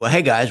Well,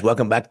 hey guys,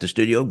 welcome back to the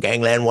studio.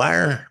 Gangland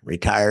Wire,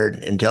 retired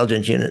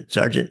intelligence unit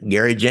sergeant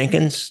Gary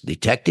Jenkins,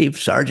 detective,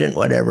 sergeant,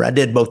 whatever. I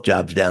did both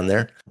jobs down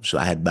there. So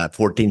I had about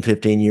 14,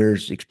 15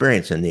 years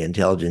experience in the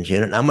intelligence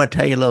unit. I'm going to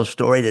tell you a little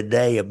story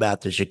today about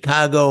the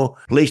Chicago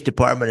Police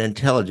Department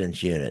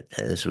Intelligence Unit.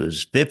 This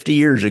was 50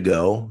 years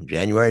ago,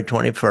 January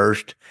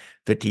 21st.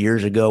 50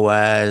 years ago,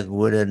 I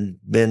would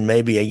have been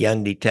maybe a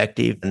young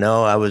detective.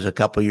 No, I was a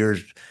couple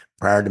years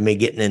prior to me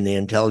getting in the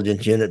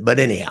intelligence unit. But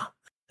anyhow,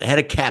 they had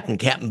a captain,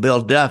 Captain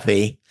Bill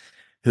Duffy,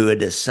 who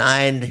had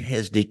assigned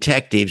his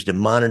detectives to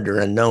monitor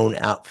a known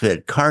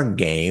outfit card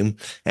game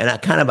and a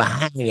kind of a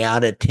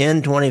hangout at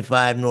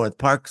 1025 North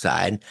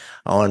Parkside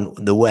on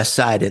the west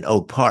side in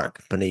Oak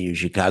Park. Many of you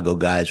Chicago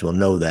guys will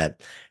know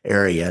that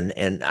area.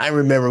 And I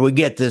remember we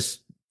get this,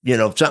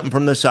 something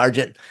from the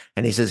sergeant,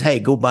 and he says, "Hey,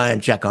 go by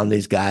and check on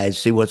these guys,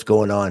 see what's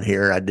going on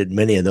here." I did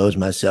many of those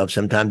myself.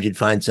 Sometimes you'd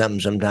find something,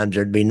 sometimes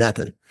there'd be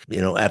nothing.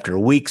 After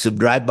weeks of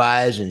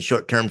drive-bys and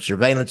short-term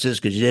surveillances,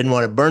 because you didn't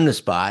want to burn the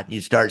spot, you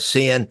start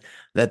seeing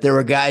that there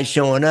were guys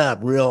showing up,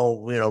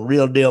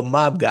 real deal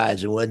mob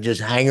guys. It wasn't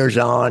just hangers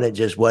on. It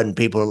just wasn't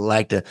people that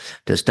like to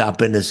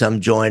stop into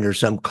some joint or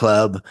some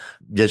club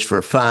just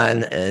for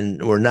fun,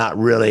 and were not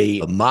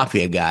really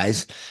mafia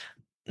guys.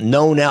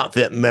 Known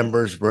outfit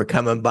members were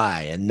coming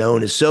by, and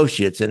known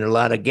associates, and a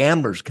lot of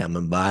gamblers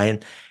coming by.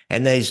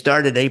 And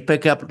they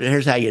pick up,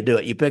 here's how you do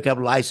it. You pick up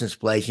license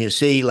plates and you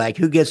see like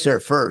who gets there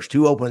first,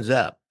 who opens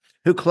up,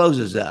 who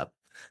closes up,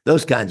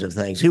 those kinds of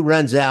things. Who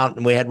runs out?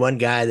 And we had one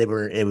guy,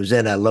 it was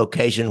in a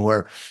location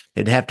where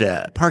it'd have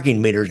to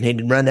parking meters, and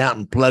he'd run out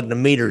and plug the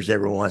meters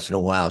every once in a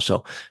while.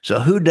 So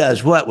who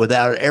does what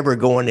without ever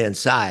going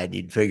inside?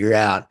 You'd figure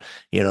out,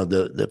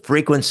 the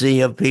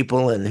frequency of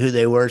people and who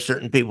they were.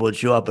 Certain people would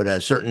show up at a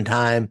certain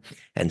time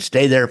and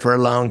stay there for a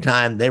long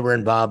time. They were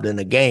involved in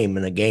a game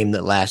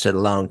that lasted a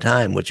long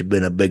time, which had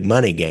been a big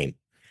money game.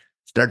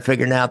 Start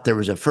figuring out there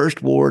was a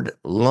first ward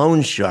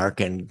loan shark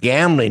and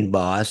gambling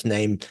boss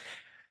named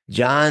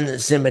John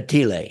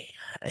Cimitile.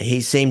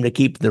 He seemed to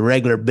keep the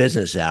regular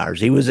business hours.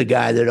 He was a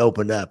guy that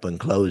opened up and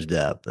closed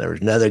up. There was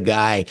another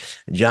guy,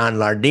 John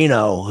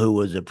Lardino, who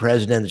was the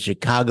president of the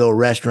Chicago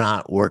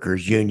Restaurant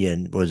Workers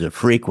Union, was a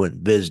frequent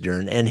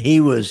visitor. And he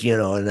was,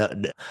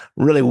 a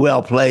really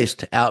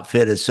well-placed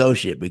outfit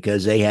associate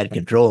because they had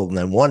control and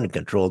they wanted to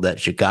control that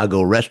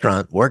Chicago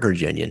Restaurant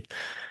Workers Union.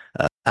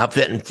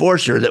 Outfit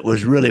enforcer that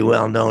was really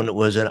well known,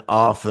 that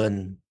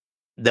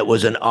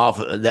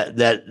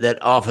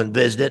often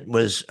visited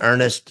was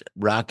Ernest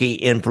Rocky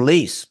in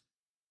police.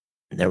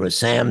 There was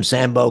Sam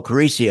Sambo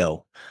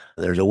Caricio.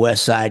 There's a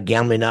West Side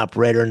gambling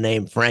operator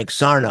named Frank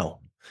Sarno.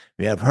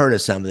 You have heard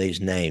of some of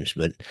these names,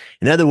 but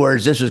in other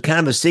words, this was kind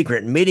of a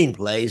secret meeting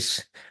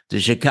place to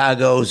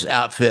Chicago's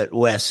outfit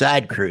West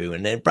Side crew.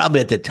 And then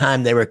probably at the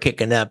time they were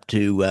kicking up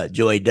to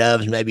Joey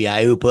Doves, maybe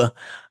Iupa.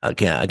 I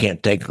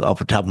can't take off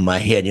the top of my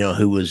head,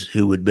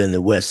 who would been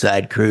the West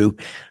Side crew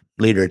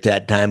leader at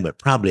that time, but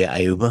probably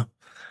Iupa.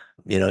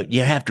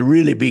 You have to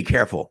really be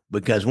careful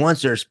because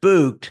once they're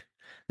spooked,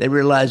 they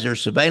realize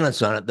there's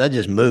surveillance on it. They'll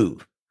just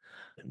move.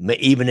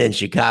 Even in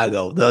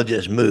Chicago, they'll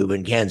just move.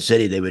 In Kansas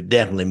City, they would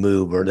definitely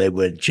move or they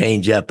would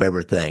change up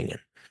everything.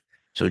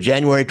 So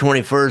January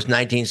 21st,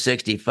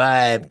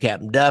 1965,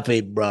 Captain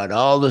Duffy brought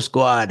all the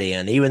squad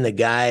in, even the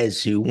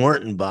guys who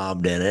weren't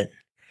involved in it,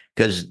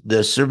 because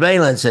the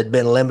surveillance had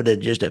been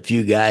limited to just a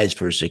few guys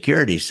for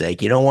security's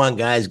sake. You don't want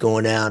guys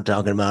going out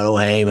talking about, "Oh,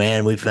 hey,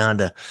 man, we found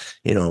a,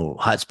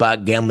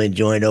 hotspot gambling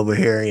joint over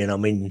here."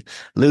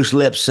 Loose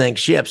lips sink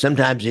ships.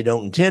 Sometimes they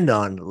don't intend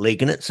on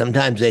leaking it.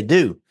 Sometimes they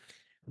do.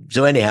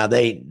 So anyhow,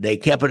 they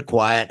kept it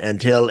quiet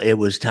until it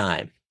was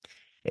time.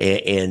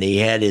 And he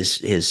had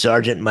his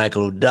Sergeant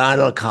Michael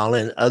O'Donnell call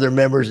in other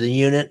members of the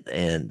unit,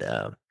 and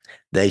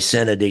they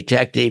sent a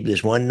detective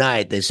this one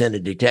night. They sent a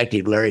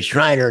detective, Larry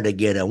Schreiner, to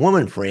get a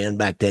woman friend.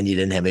 Back then, you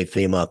didn't have any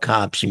female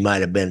cops.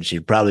 She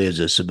probably was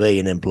a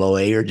civilian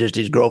employee or just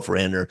his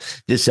girlfriend or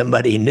just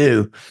somebody he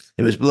knew.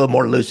 It was a little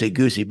more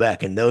loosey-goosey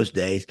back in those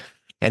days.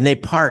 And they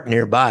parked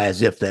nearby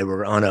as if they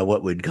were on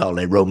what we'd call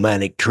a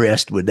romantic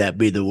tryst. Would that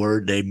be the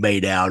word? They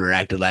made out or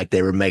acted like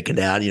they were making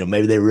out.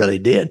 Maybe they really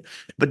did.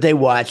 But they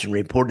watched and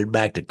reported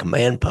back to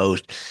command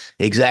post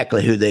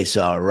exactly who they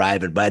saw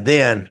arrive. And by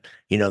then,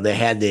 they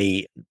had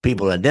the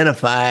people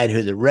identified,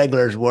 who the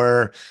regulars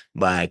were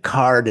by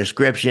car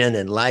description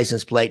and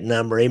license plate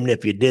number. Even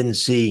if you didn't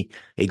see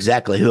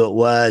exactly who it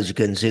was, you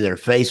couldn't see their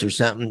face or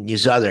something, you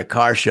saw their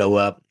car show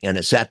up and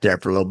it sat there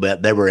for a little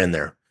bit. They were in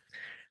there.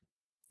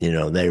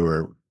 They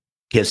were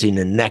kissing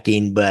and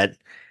necking, but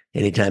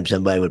anytime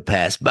somebody would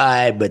pass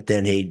by, but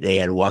then they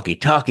had a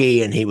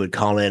walkie-talkie and he would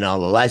call in all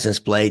the license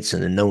plates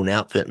and the known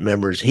outfit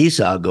members he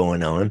saw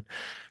going in.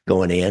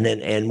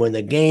 And when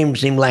the game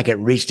seemed like it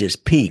reached its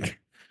peak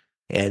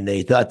and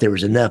they thought there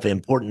was enough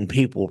important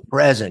people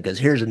present, because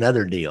here's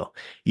another deal.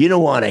 You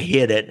don't want to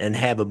hit it and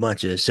have a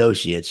bunch of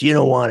associates. You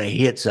don't want to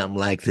hit something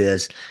like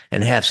this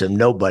and have some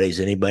nobodies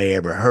anybody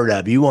ever heard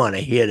of. You want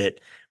to hit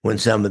it when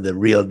some of the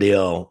real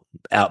deal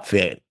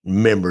outfit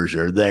members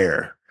are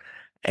there.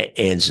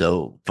 And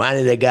so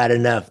finally they got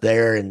enough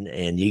there,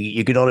 and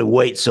you could only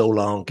wait so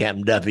long.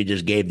 Captain Duffy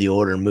just gave the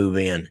order and move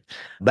in.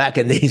 Back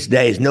in these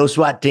days, no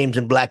SWAT teams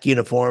in black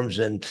uniforms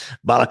and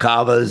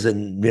balaclavas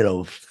and,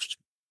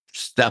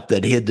 stuff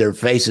that hid their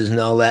faces and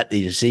all that.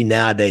 You see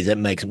nowadays, that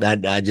makes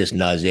I just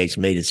nauseates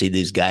me to see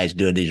these guys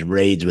doing these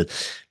raids with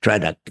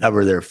trying to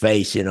cover their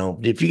face.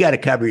 If you got to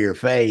cover your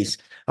face,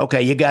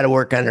 okay, you got to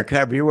work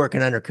undercover. You're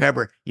working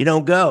undercover. You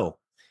don't go.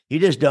 You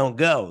just don't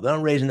go. The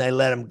only reason they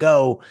let them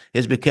go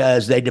is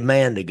because they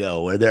demand to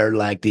go, or they're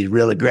like these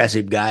real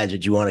aggressive guys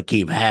that you want to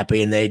keep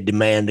happy, and they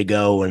demand to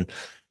go, and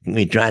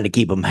I trying to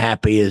keep them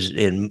happy is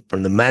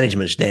from the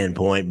management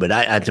standpoint. But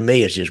to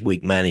me, it's just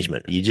weak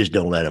management. You just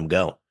don't let them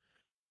go.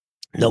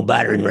 No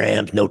battering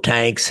rams, no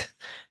tanks,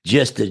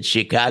 just the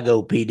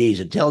Chicago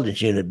PD's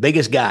intelligence unit.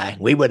 Biggest guy.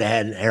 We would have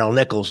had Harold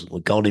Nichols. We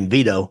called him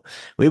Vito.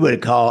 We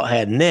would have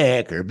had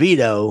Nick or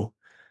Vito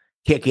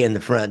kick in the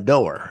front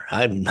door.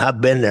 I've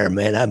been there,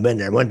 man. I've been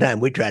there. One time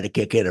we tried to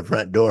kick in the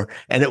front door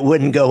and it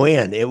wouldn't go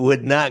in. It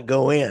would not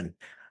go in.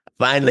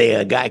 Finally,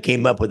 a guy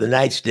came up with a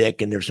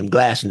nightstick and there's some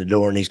glass in the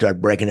door and he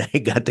started breaking it. He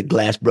got the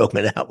glass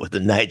broken out with a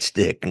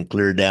nightstick and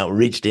cleared out,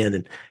 reached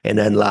in and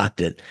unlocked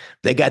it.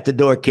 They got the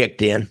door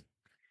kicked in.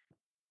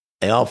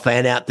 They all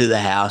fan out through the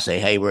house, say,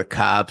 hey, we're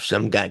cops.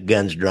 Some got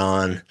guns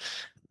drawn.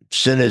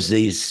 Soon as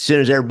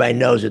everybody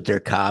knows that they're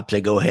cops,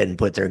 they go ahead and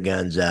put their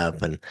guns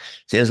up. And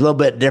see, it's a little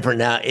bit different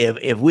now.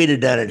 If we'd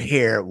have done it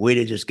here, we'd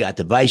have just got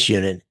the vice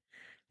unit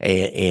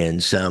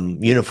and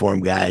some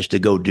uniform guys to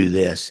go do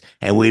this,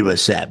 and we would have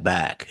sat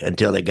back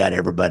until they got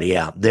everybody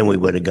out. Then we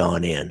would have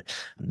gone in.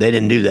 They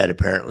didn't do that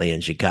apparently in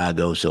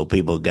Chicago, so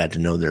people got to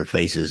know their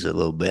faces a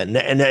little bit,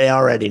 and they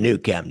already knew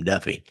Captain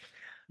Duffy.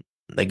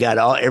 They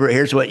got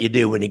here's what you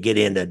do when you get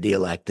into a deal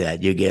like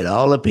that. You get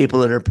all the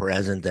people that are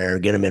present there,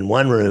 get them in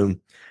one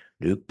room,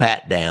 do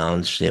pat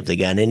downs, see if they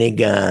got any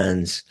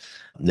guns,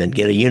 then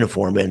get a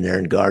uniform in there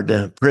and guard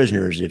the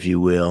prisoners, if you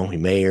will. You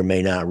may or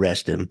may not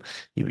arrest them.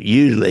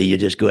 Usually you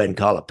just go ahead and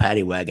call a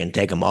paddy wagon,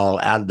 take them all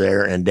out of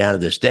there and down to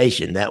the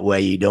station. That way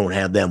you don't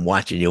have them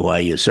watching you while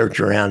you search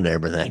around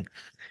everything,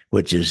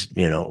 which is,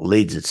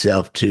 leads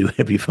itself to,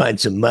 if you find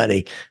some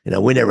money,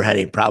 we never had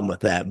any problem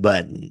with that,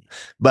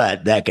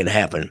 but that can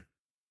happen.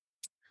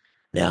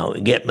 Now,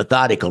 get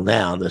methodical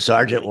now. The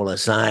sergeant will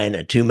assign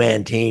a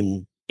two-man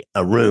team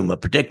a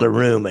particular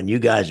room, and you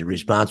guys are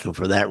responsible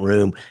for that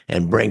room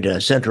and bring to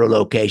a central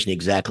location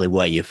exactly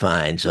what you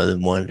find. So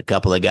a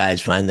couple of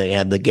guys find they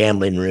have the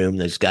gambling room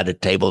that's got a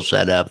table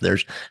set up.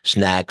 There's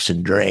snacks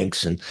and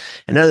drinks and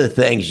other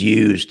things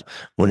used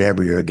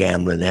whenever you're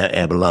gambling,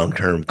 have a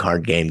long-term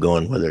card game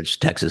going, whether it's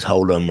Texas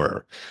Hold'em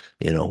or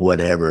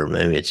whatever.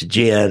 Maybe it's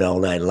gin all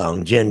night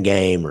long, gin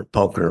game or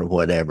poker or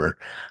whatever.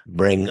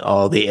 Bring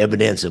all the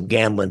evidence of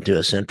gambling to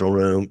a central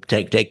room.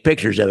 Take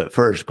pictures of it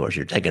first. Of course,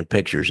 you're taking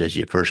pictures as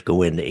you first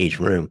go into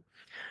each room.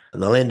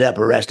 They'll end up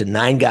arresting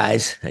 9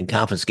 guys and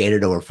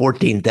confiscated over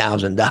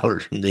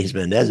 $14,000 from these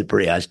men. That's a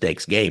pretty high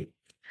stakes game.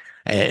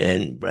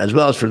 And as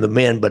well as for the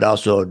men, but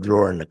also a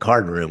drawer in the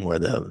card room where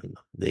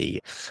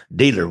the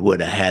dealer would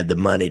have had the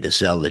money to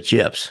sell the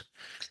chips.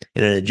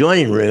 In an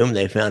adjoining room,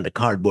 they found a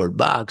cardboard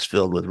box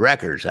filled with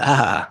records.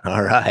 All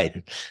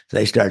right. So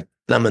they start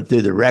thumbing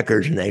through the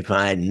records and they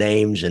find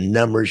names and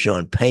numbers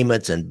showing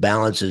payments and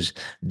balances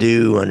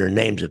due under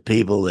names of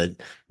people that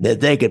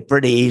they could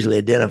pretty easily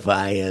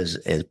identify as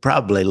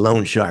probably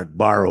loan shark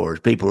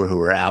borrowers, people who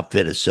were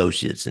outfit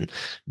associates and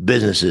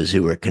businesses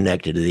who were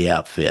connected to the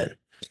outfit.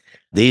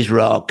 These were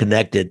all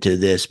connected to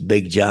this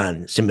Big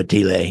John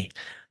Cimitile.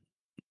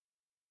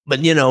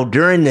 But,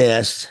 during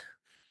this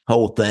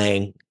whole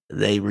thing,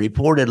 they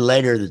reported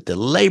later that the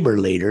labor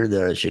leader,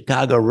 the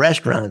Chicago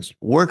Restaurants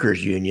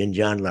Workers Union,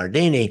 John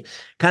Lardini,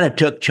 kind of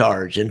took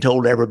charge and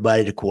told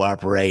everybody to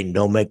cooperate and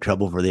don't make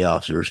trouble for the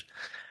officers.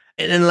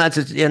 And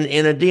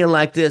in a deal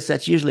like this,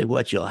 that's usually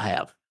what you'll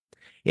have.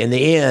 In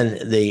the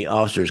end, the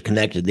officers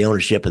connected the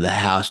ownership of the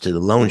house to the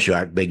loan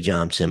shark, Big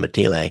John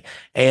Cimitile,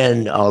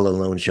 and all the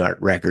loan shark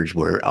records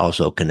were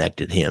also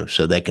connected to him,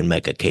 so they can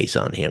make a case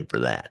on him for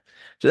that.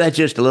 So that's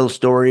just a little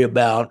story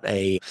about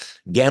a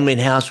gambling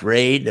house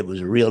raid that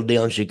was a real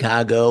deal in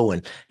Chicago.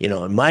 And,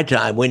 in my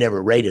time, we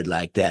never raided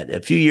like that.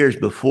 A few years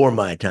before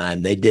my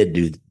time, they did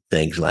do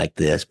things like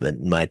this, but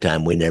in my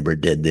time, we never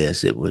did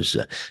this. It was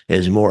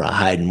more a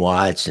hide and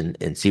watch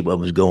and see what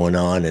was going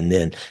on. And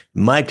then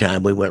in my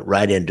time, we went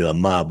right into a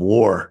mob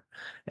war.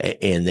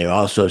 And they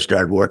also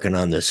started working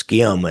on the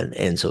skim.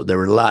 And so there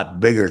were a lot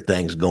bigger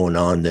things going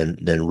on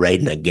than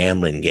raiding a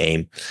gambling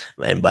game.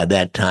 And by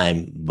that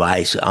time,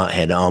 Vice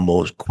had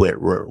almost quit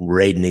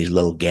raiding these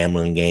little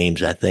gambling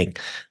games. I think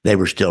they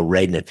were still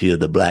raiding a few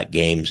of the black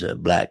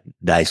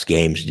dice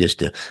games, just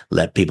to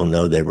let people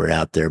know they were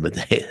out there, but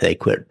they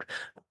quit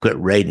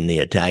raiding the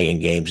Italian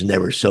games, and there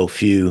were so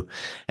few,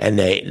 and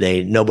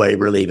nobody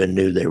really even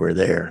knew they were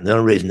there. The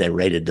only reason they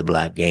raided the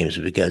black games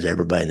was because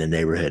everybody in the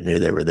neighborhood knew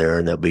they were there,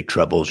 and there'll be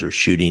troubles or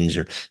shootings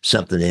or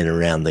something in and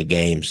around the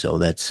game. So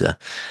that's a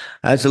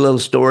little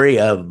story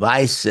of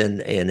Vice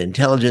and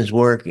intelligence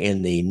work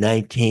in the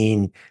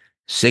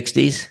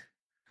 1960s,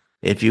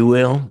 if you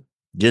will.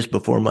 just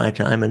before my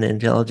time in the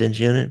intelligence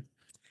unit.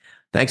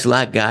 Thanks a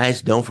lot,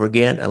 guys. Don't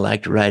forget, I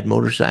like to ride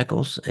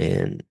motorcycles.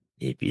 And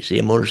if you see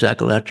a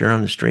motorcycle out there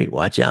on the street,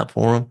 watch out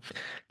for them.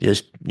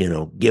 Just,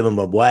 give them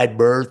a wide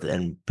berth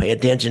and pay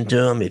attention to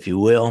them, if you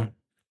will,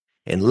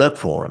 and look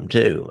for them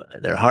too.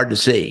 They're hard to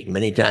see.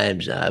 Many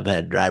times I've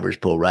had drivers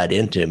pull right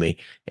into me,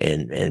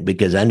 and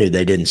because I knew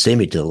they didn't see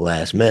me till the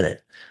last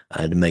minute.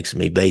 I had to make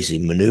some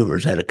evasive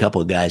maneuvers. Had a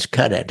couple of guys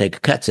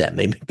take cuts at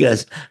me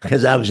because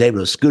I was able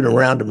to scoot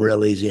around them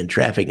real easy in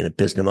traffic, and it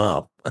pissed them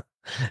off.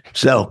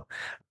 So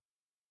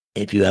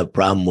if you have a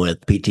problem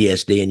with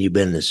PTSD and you've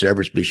been in the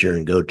service, be sure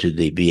and go to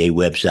the VA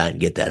website and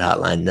get that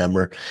hotline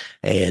number.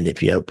 And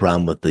if you have a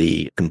problem with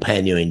the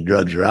companioning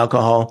drugs or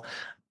alcohol,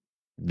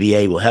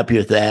 VA will help you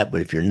with that.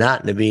 But if you're not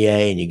in the VA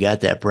and you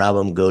got that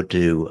problem, go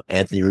to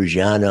Anthony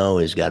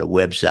Ruggiano. He's got a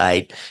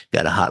website,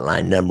 got a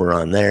hotline number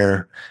on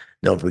there.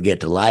 Don't forget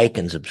to like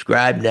and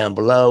subscribe down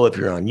below. If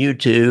you're on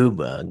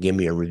YouTube, give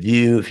me a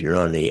review. If you're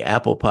on the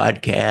Apple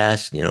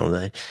podcast,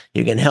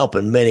 you can help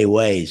in many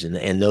ways.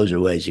 And those are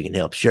ways you can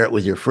help. Share it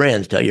with your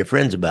friends. Tell your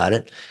friends about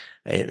it.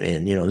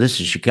 And this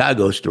is a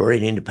Chicago story.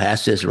 You need to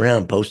pass this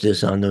around, post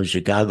this on those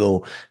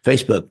Chicago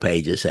Facebook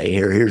pages. Say,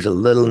 here's a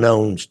little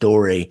known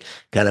story,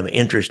 kind of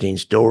interesting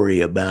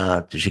story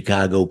about the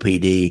Chicago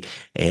PD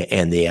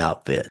and the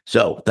outfit.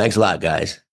 So thanks a lot, guys.